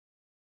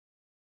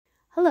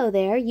Hello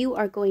there, you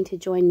are going to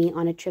join me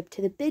on a trip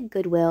to the big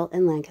Goodwill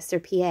in Lancaster,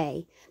 PA.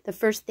 The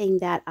first thing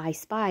that I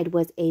spied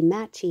was a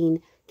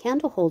matching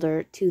candle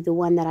holder to the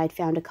one that I'd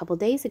found a couple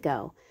days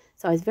ago.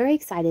 So I was very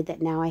excited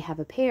that now I have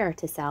a pair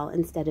to sell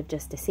instead of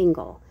just a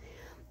single.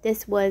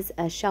 This was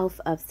a shelf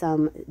of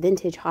some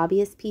vintage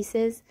hobbyist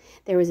pieces.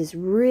 There was this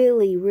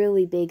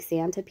really big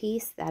Santa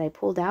piece that I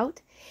pulled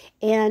out,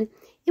 and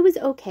it was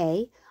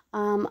okay.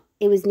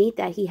 It was neat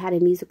that he had a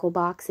musical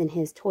box in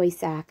his toy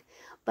sack,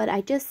 but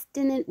I just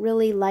didn't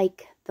really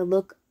like the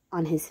look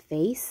on his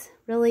face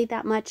really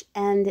that much,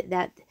 and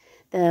that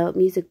the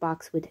music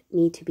box would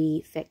need to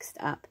be fixed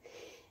up.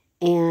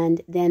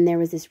 And then there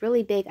was this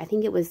really big, I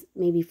think it was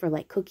maybe for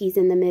like cookies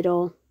in the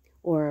middle,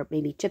 or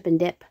maybe chip and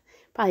dip,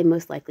 probably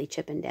most likely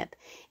chip and dip.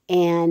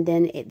 And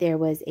then there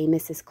was a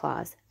Mrs.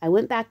 Claus. I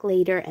went back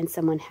later and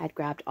someone had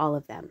grabbed all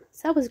of them.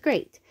 So that was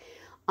great.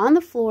 On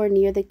the floor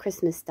near the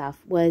Christmas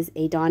stuff was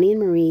a Donnie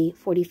and Marie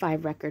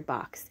 45 record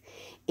box.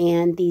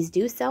 And these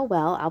do sell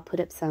well. I'll put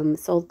up some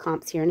sold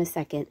comps here in a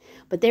second.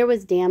 But there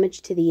was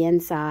damage to the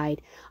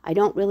inside. I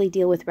don't really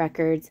deal with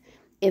records.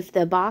 If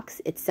the box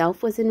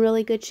itself was in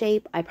really good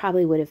shape, I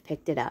probably would have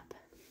picked it up.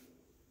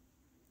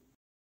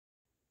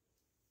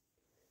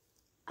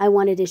 I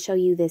wanted to show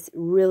you this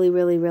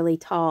really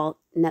tall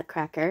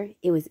nutcracker.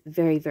 It was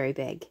very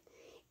big.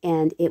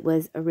 And it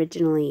was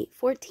originally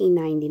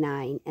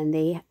 $14.99, and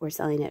they were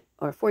selling it,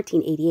 or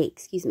 $14.88,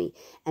 excuse me,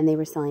 and they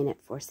were selling it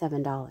for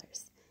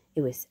 $7.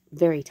 It was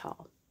very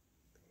tall.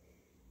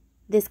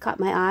 This caught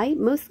my eye,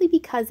 mostly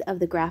because of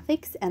the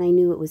graphics, and I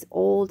knew it was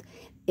old.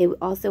 It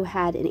also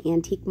had an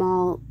Antique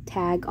Mall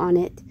tag on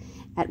it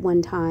at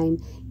one time.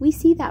 We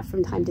see that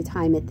from time to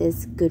time at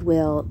this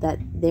Goodwill, that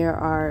there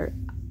are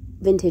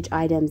vintage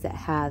items that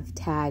have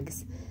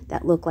tags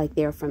that look like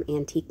they're from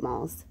antique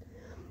malls.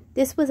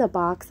 This was a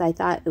box. I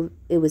thought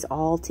it was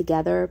all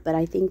together, but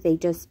I think they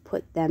just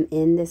put them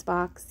in this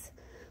box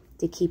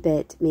to keep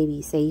it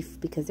maybe safe,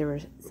 because there were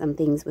some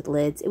things with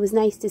lids. It was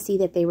nice to see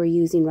that they were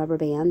using rubber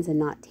bands and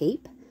not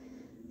tape,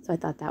 so I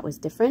thought that was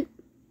different.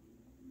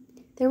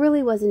 There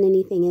really wasn't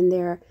anything in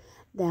there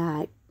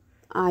that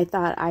I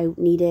thought I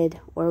needed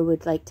or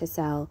would like to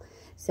sell,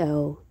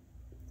 so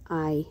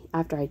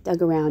after I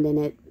dug around in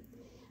it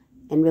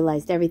and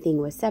realized everything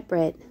was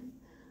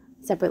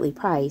separately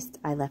priced,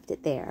 I left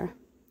it there.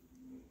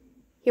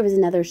 Here was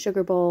another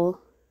sugar bowl,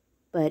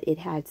 but it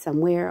had some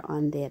wear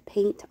on the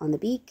paint on the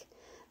beak,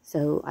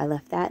 so I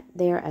left that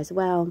there as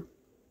well.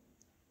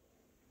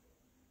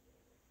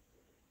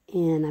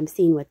 And I'm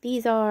seeing what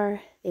these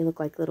are. They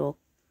look like little,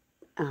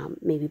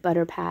 maybe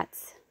butter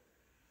pats.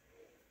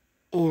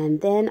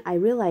 And then I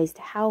realized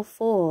how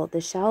full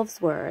the shelves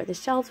were. The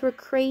shelves were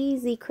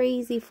crazy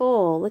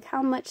full. Look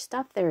how much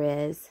stuff there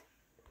is.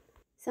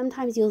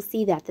 Sometimes you'll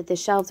see that the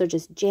shelves are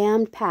just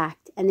jammed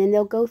packed, and then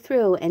they'll go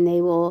through and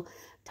they will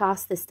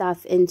toss the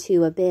stuff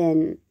into a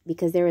bin,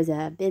 because there is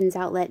a bins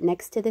outlet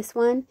next to this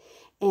one,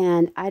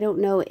 and I don't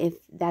know if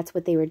that's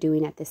what they were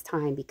doing at this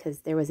time, because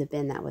there was a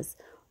bin that was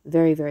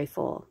very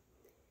full.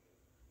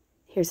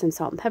 Here's some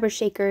salt and pepper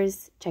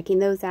shakers, checking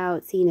those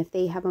out, seeing if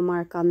they have a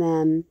mark on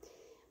them.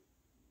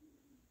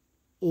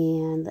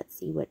 And let's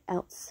see what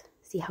else.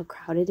 See how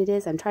crowded it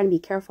is? I'm trying to be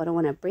careful. I don't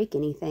want to break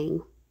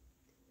anything.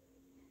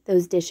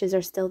 Those dishes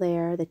are still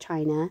there, the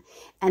china.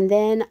 And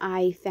then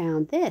I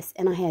found this,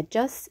 and I had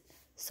just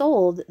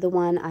sold the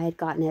one I had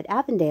gotten at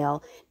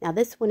Avondale. Now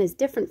this one is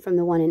different from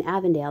the one in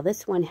Avondale.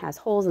 This one has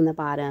holes in the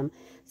bottom.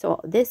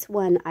 So this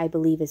one I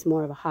believe is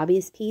more of a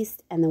hobbyist piece,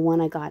 and the one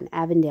I got in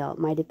Avondale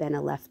might have been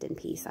a left-in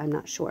piece. I'm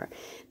not sure.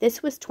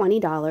 This was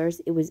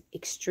 $20. It was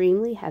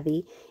extremely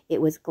heavy.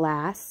 It was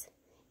glass,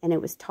 and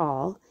it was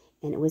tall,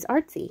 and it was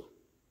artsy.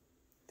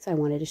 So I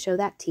wanted to show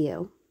that to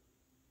you.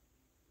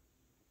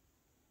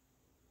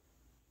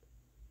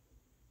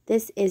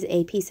 This is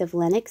a piece of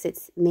Lenox.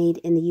 It's made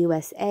in the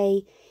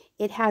USA.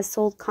 It has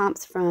sold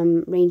comps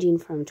ranging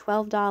from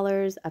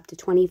 $12 up to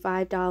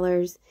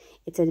 $25.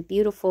 It's a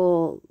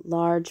beautiful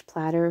large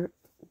platter,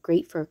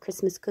 great for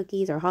Christmas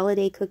cookies or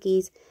holiday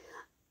cookies.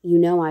 You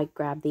know I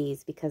grabbed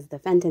these because the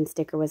Fenton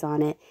sticker was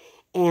on it.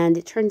 And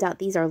it turns out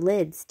these are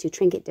lids to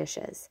trinket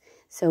dishes.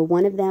 So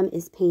one of them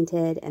is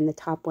painted and the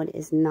top one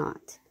is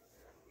not.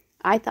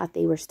 I thought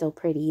they were still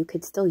pretty. You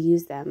could still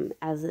use them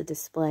as a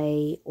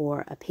display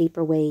or a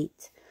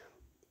paperweight,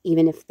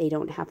 even if they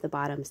don't have the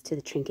bottoms to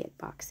the trinket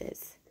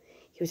boxes.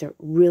 Here's a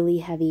really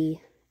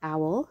heavy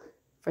owl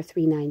for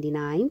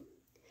 $3.99.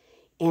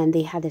 And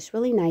they had this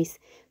really nice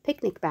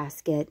picnic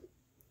basket.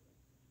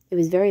 It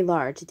was very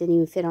large. It didn't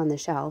even fit on the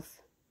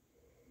shelf.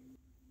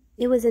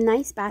 It was a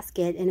nice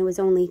basket, and it was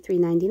only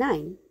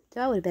 $3.99. So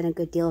that would have been a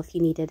good deal if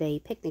you needed a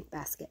picnic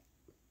basket.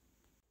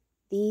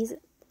 These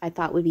I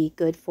thought would be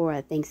good for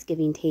a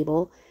Thanksgiving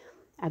table.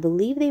 I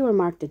believe they were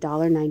marked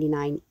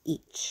 $1.99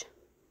 each.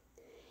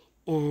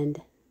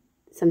 And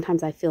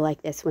sometimes I feel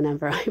like this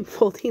whenever I'm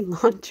folding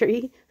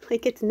laundry,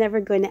 like it's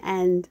never going to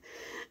end.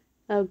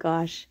 Oh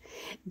gosh.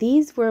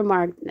 These were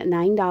marked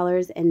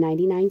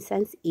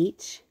 $9.99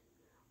 each,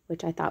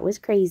 which I thought was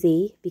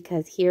crazy,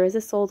 because here is a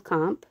sold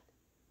comp.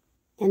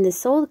 And the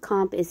sold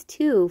comp is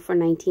 2 for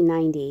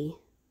 $19.90.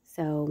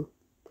 So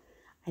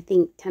I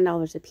think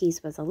 $10 a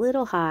piece was a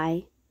little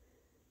high.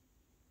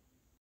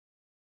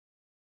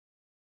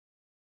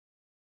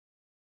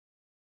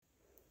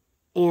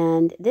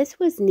 And this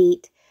was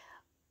neat,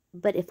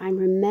 but if I'm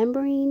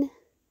remembering,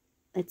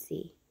 let's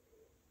see,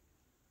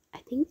 I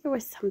think there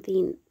was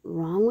something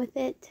wrong with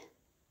it.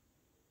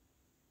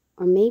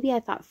 Or maybe I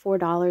thought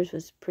 $4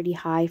 was pretty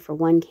high for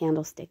one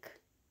candlestick.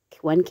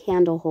 One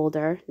candle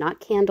holder,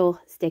 not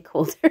candlestick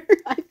holder.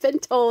 I've been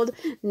told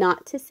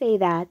not to say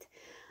that.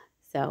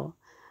 So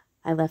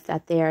I left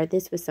that there.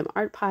 This was some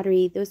art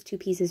pottery. Those two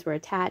pieces were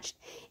attached.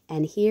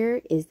 And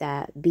here is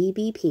that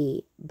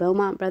BBP,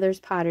 Beaumont Brothers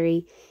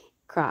Pottery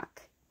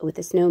crock with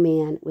a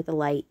snowman with a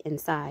light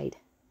inside.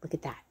 Look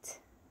at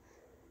that.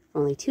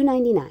 For only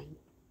 $2.99.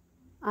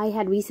 I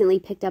had recently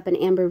picked up an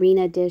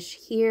Amberina dish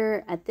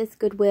here at this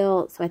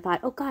Goodwill. So I thought,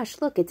 oh gosh,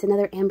 look, it's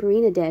another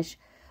Amberina dish.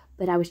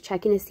 But I was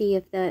checking to see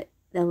if the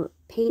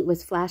paint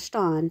was flashed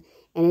on,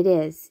 and it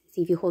is.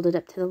 See, if you hold it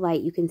up to the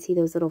light, you can see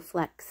those little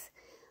flecks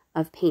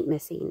of paint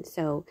missing.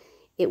 So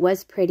it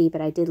was pretty,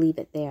 but I did leave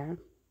it there.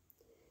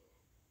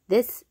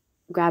 This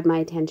grabbed my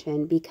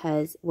attention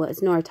because, well,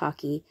 it's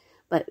Noritake,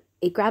 but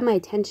it grabbed my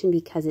attention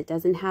because it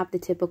doesn't have the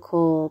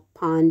typical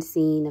pond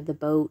scene of the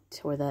boat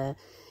or the,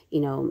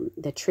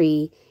 the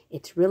tree.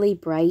 It's really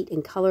bright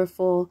and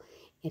colorful.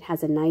 It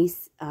has a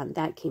nice,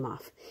 that came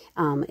off.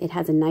 It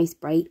has a nice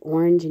bright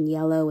orange and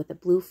yellow with a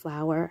blue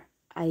flower.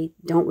 I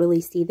don't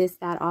really see this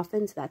that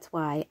often, so that's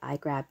why I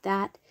grabbed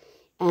that.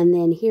 And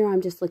then here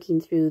I'm just looking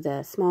through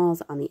the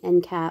smalls on the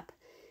end cap.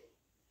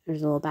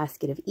 There's a little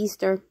basket of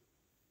Easter.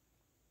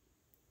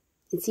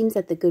 It seems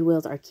that the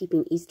Goodwills are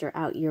keeping Easter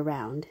out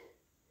year-round.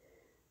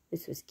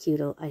 This was cute.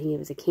 I think it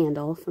was a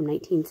candle from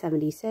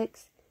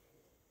 1976.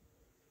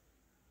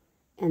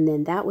 And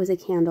then that was a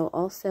candle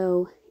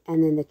also.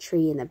 And then the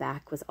tree in the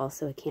back was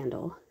also a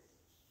candle.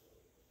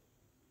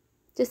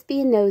 Just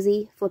being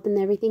nosy, flipping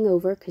everything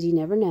over because you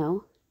never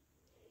know.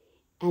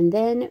 And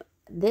then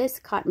this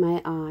caught my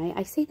eye.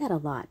 I say that a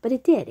lot, but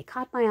it did. It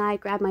caught my eye,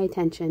 grabbed my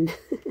attention.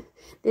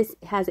 This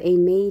has a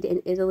Made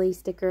in Italy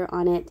sticker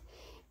on it.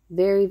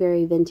 Very,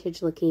 very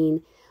vintage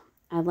looking.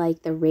 I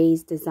like the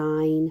raised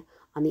design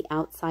on the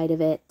outside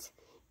of it.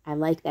 I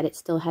like that it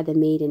still had the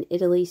Made in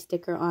Italy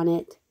sticker on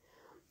it.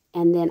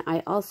 And then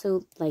I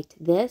also liked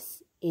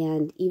this.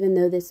 And even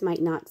though this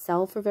might not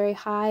sell for very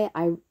high,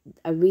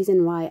 a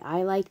reason why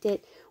I liked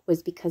it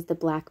was because the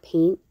black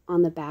paint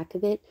on the back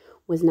of it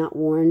was not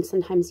worn.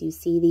 Sometimes you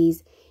see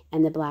these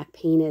and the black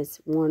paint is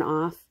worn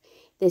off.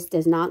 This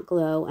does not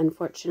glow,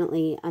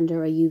 unfortunately,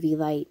 under a UV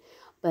light,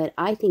 but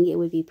I think it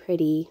would be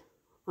pretty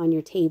on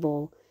your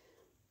table,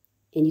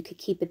 and you could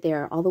keep it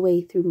there all the way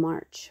through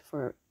March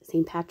for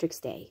St. Patrick's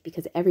Day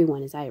because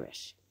everyone is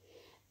Irish.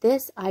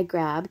 This I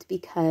grabbed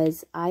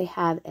because I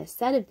have a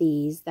set of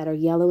these that are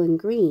yellow and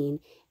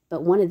green,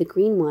 but one of the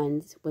green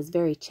ones was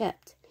very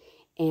chipped.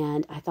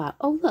 And I thought,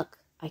 oh, look,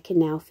 I can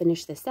now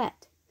finish the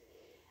set.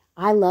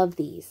 I love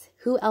these.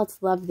 Who else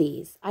loved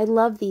these? I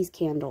love these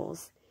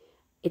candles.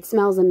 It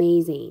smells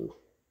amazing.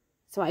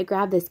 So I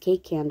grabbed this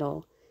cake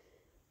candle.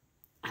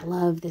 I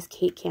love this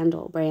cake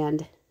candle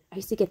brand. I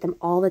used to get them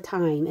all the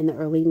time in the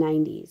early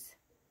 90s.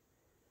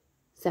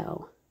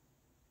 So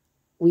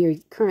we are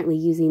currently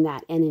using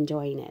that and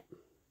enjoying it.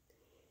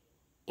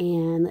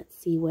 And let's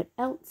see what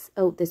else.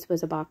 Oh, this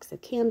was a box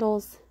of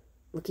candles.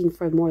 Looking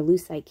for more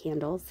lucite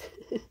candles.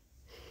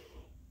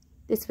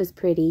 This was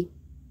pretty,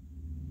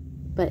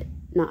 but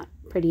not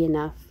pretty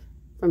enough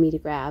for me to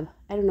grab.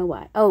 I don't know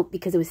why. Oh,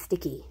 because it was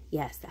sticky.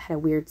 Yes, it had a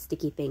weird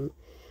sticky thing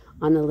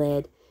on the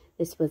lid.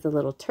 This was a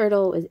little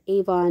turtle. It was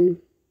Avon.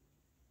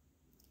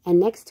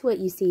 And next to it,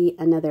 you see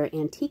another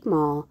Antique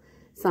Mall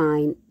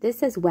sign. This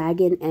says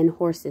Wagon and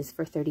Horses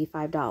for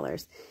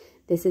 $35.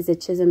 This is a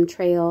Chisholm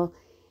Trail.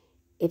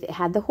 If it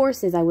had the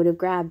horses, I would have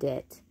grabbed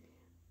it.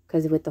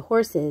 Because with the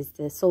horses,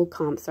 the sold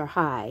comps are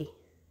high.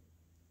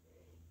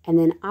 And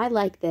then I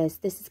like this.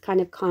 This is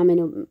kind of common.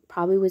 It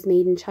probably was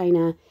made in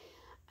China.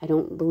 I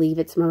don't believe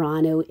it's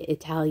Murano,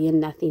 Italian,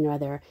 nothing or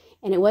other.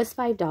 And it was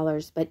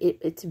 $5, but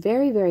it's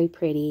very, very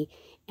pretty.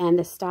 And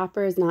the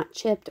stopper is not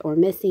chipped or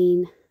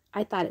missing.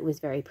 I thought it was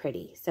very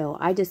pretty. So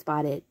I just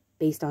bought it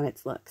based on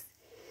its looks.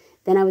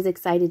 Then I was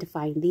excited to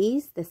find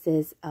these. This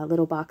is a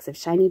little box of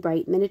Shiny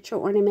Bright miniature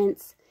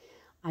ornaments.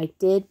 I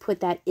did put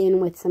that in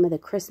with some of the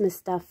Christmas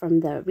stuff from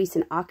the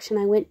recent auction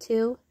I went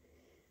to.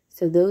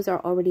 So those are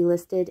already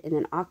listed in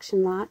an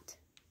auction lot.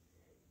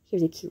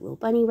 Here's a cute little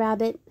bunny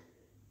rabbit.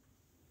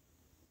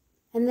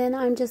 And then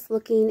I'm just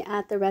looking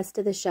at the rest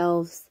of the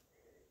shelves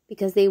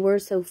because they were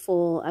so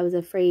full. I was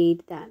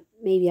afraid that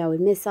maybe I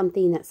would miss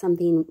something, that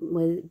something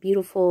was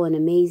beautiful and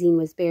amazing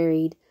was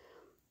buried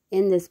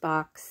in this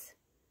box.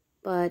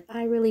 But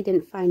I really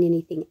didn't find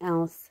anything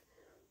else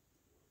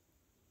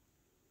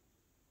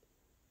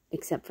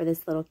except for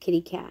this little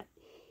kitty cat.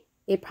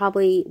 It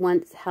probably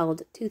once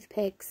held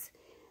toothpicks.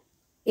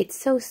 It's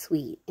so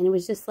sweet. And it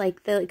was just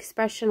like the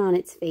expression on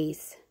its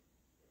face.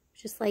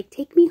 Just like,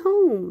 take me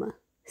home.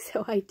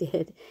 So I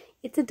did.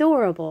 It's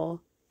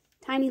adorable.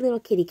 tiny little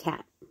kitty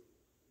cat.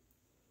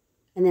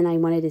 And then I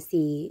wanted to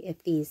see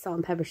if these salt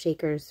and pepper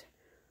shakers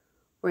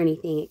were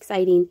anything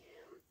exciting.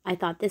 I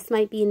thought this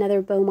might be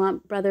another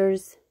Beaumont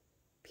Brothers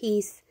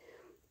piece,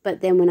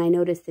 but then when I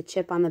noticed the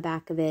chip on the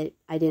back of it,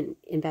 I didn't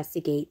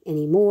investigate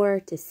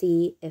anymore to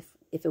see if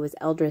it was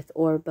Eldrith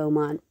or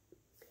Beaumont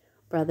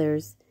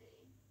Brothers.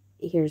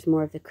 Here's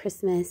more of the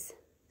Christmas.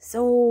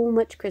 So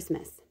much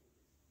Christmas.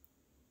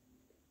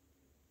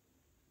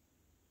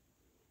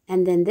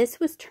 And then this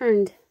was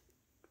turned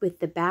with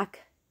the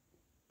back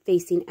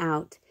facing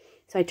out.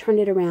 So I turned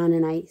it around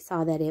and I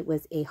saw that it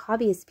was a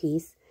hobbyist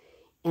piece,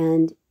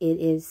 and it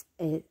is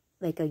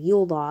like a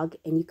Yule log,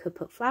 and you could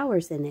put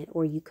flowers in it,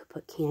 or you could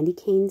put candy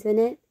canes in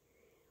it.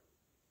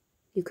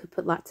 You could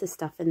put lots of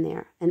stuff in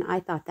there, and I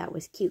thought that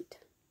was cute.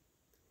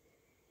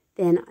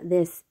 Then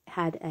this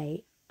had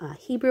a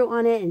Hebrew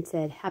on it and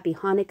said Happy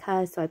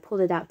Hanukkah, so I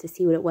pulled it out to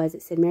see what it was.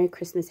 It said Merry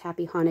Christmas,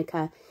 Happy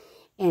Hanukkah,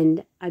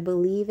 and I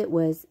believe it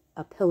was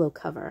a pillow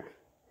cover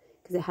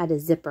because it had a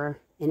zipper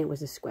and it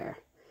was a square.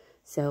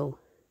 So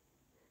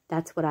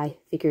that's what I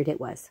figured it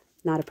was,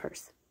 not a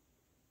purse.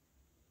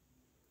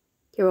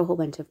 Here are a whole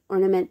bunch of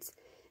ornaments.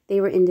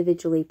 They were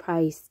individually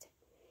priced.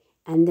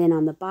 And then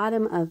on the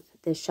bottom of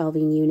the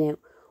shelving unit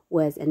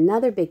was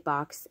another big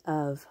box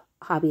of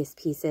hobbyist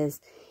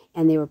pieces,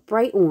 and they were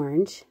bright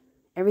orange.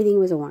 Everything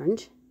was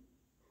orange,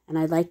 and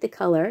I liked the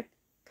color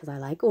because I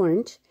like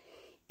orange.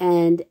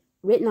 And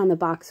written on the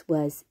box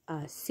was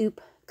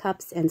soup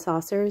cups and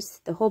saucers.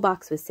 The whole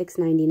box was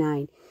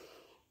 $6.99,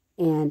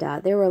 and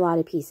there were a lot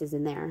of pieces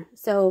in there.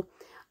 So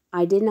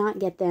I did not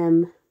get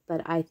them,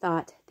 but I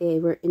thought they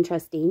were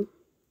interesting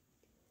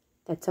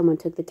that someone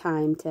took the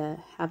time to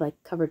have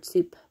like covered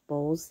soup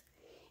bowls.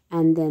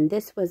 And then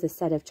this was a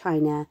set of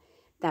china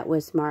that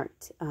was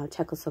marked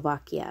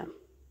Czechoslovakia.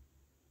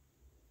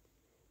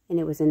 And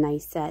it was a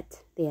nice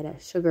set. They had a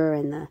sugar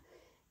and the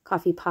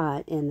coffee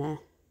pot and the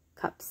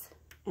cups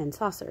and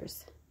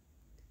saucers.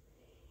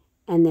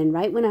 And then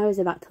right when I was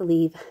about to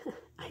leave,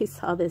 I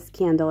saw this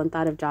candle and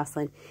thought of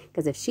Jocelyn,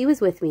 because if she was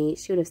with me,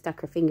 she would have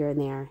stuck her finger in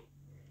there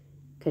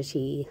because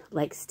she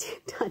likes to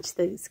touch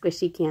the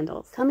squishy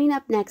candles. Coming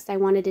up next, I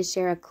wanted to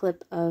share a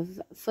clip of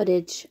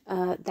footage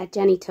that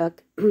Jenny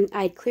took.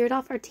 I had cleared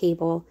off our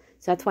table,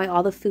 so that's why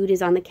all the food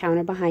is on the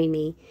counter behind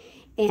me.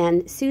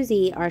 And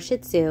Susie, our Shih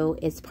Tzu,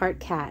 is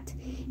part cat,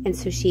 and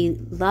so she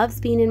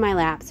loves being in my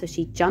lap, so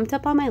she jumped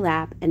up on my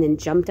lap and then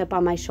jumped up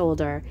on my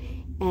shoulder,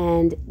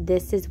 and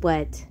this is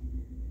what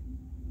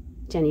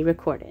Jenny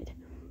recorded.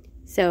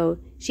 So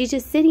she's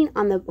just sitting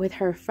on with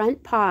her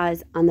front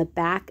paws on the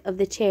back of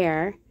the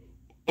chair,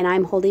 and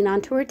I'm holding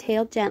onto her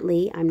tail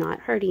gently. I'm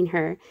not hurting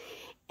her.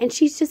 And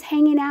she's just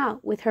hanging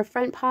out with her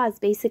front paws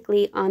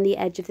basically on the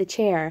edge of the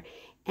chair.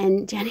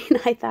 And Jenny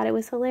and I thought it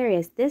was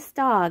hilarious. This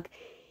dog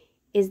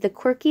is the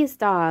quirkiest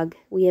dog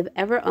we have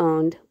ever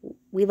owned.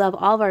 We love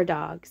all of our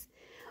dogs.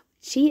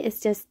 She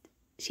is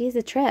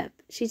a trip.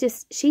 She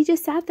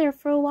just sat there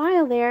for a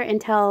while there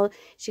until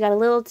she got a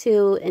little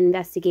too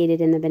investigated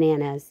in the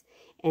bananas.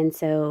 And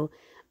so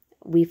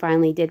we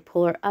finally did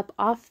pull her up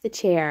off the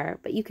chair,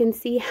 but you can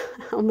see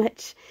how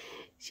much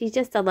she's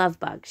just a love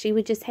bug. She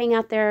would just hang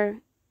out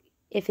there.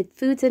 If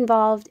food's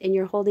involved and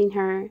you're holding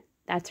her,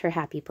 that's her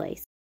happy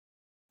place.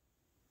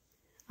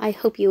 I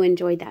hope you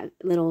enjoyed that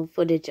little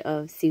footage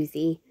of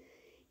Susie.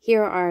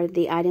 Here are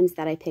the items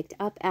that I picked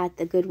up at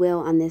the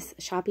Goodwill on this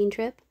shopping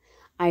trip.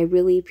 I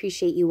really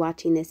appreciate you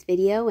watching this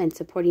video and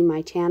supporting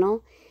my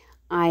channel.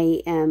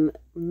 I am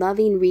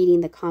loving reading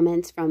the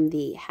comments from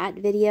the hat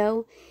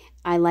video.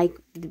 I like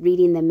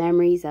reading the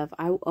memories of,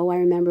 I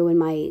remember when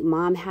my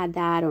mom had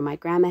that, or my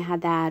grandma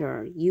had that,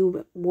 or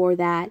you wore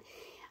that.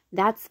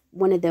 That's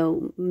one of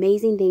the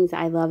amazing things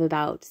I love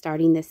about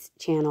starting this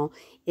channel,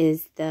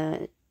 is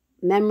the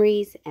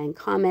memories and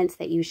comments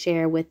that you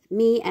share with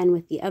me and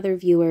with the other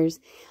viewers.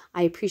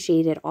 I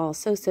appreciate it all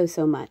so, so,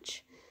 so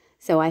much.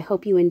 So I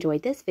hope you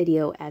enjoyed this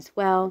video as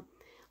well.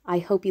 I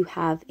hope you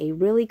have a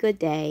really good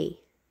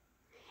day,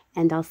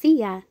 and I'll see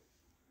ya.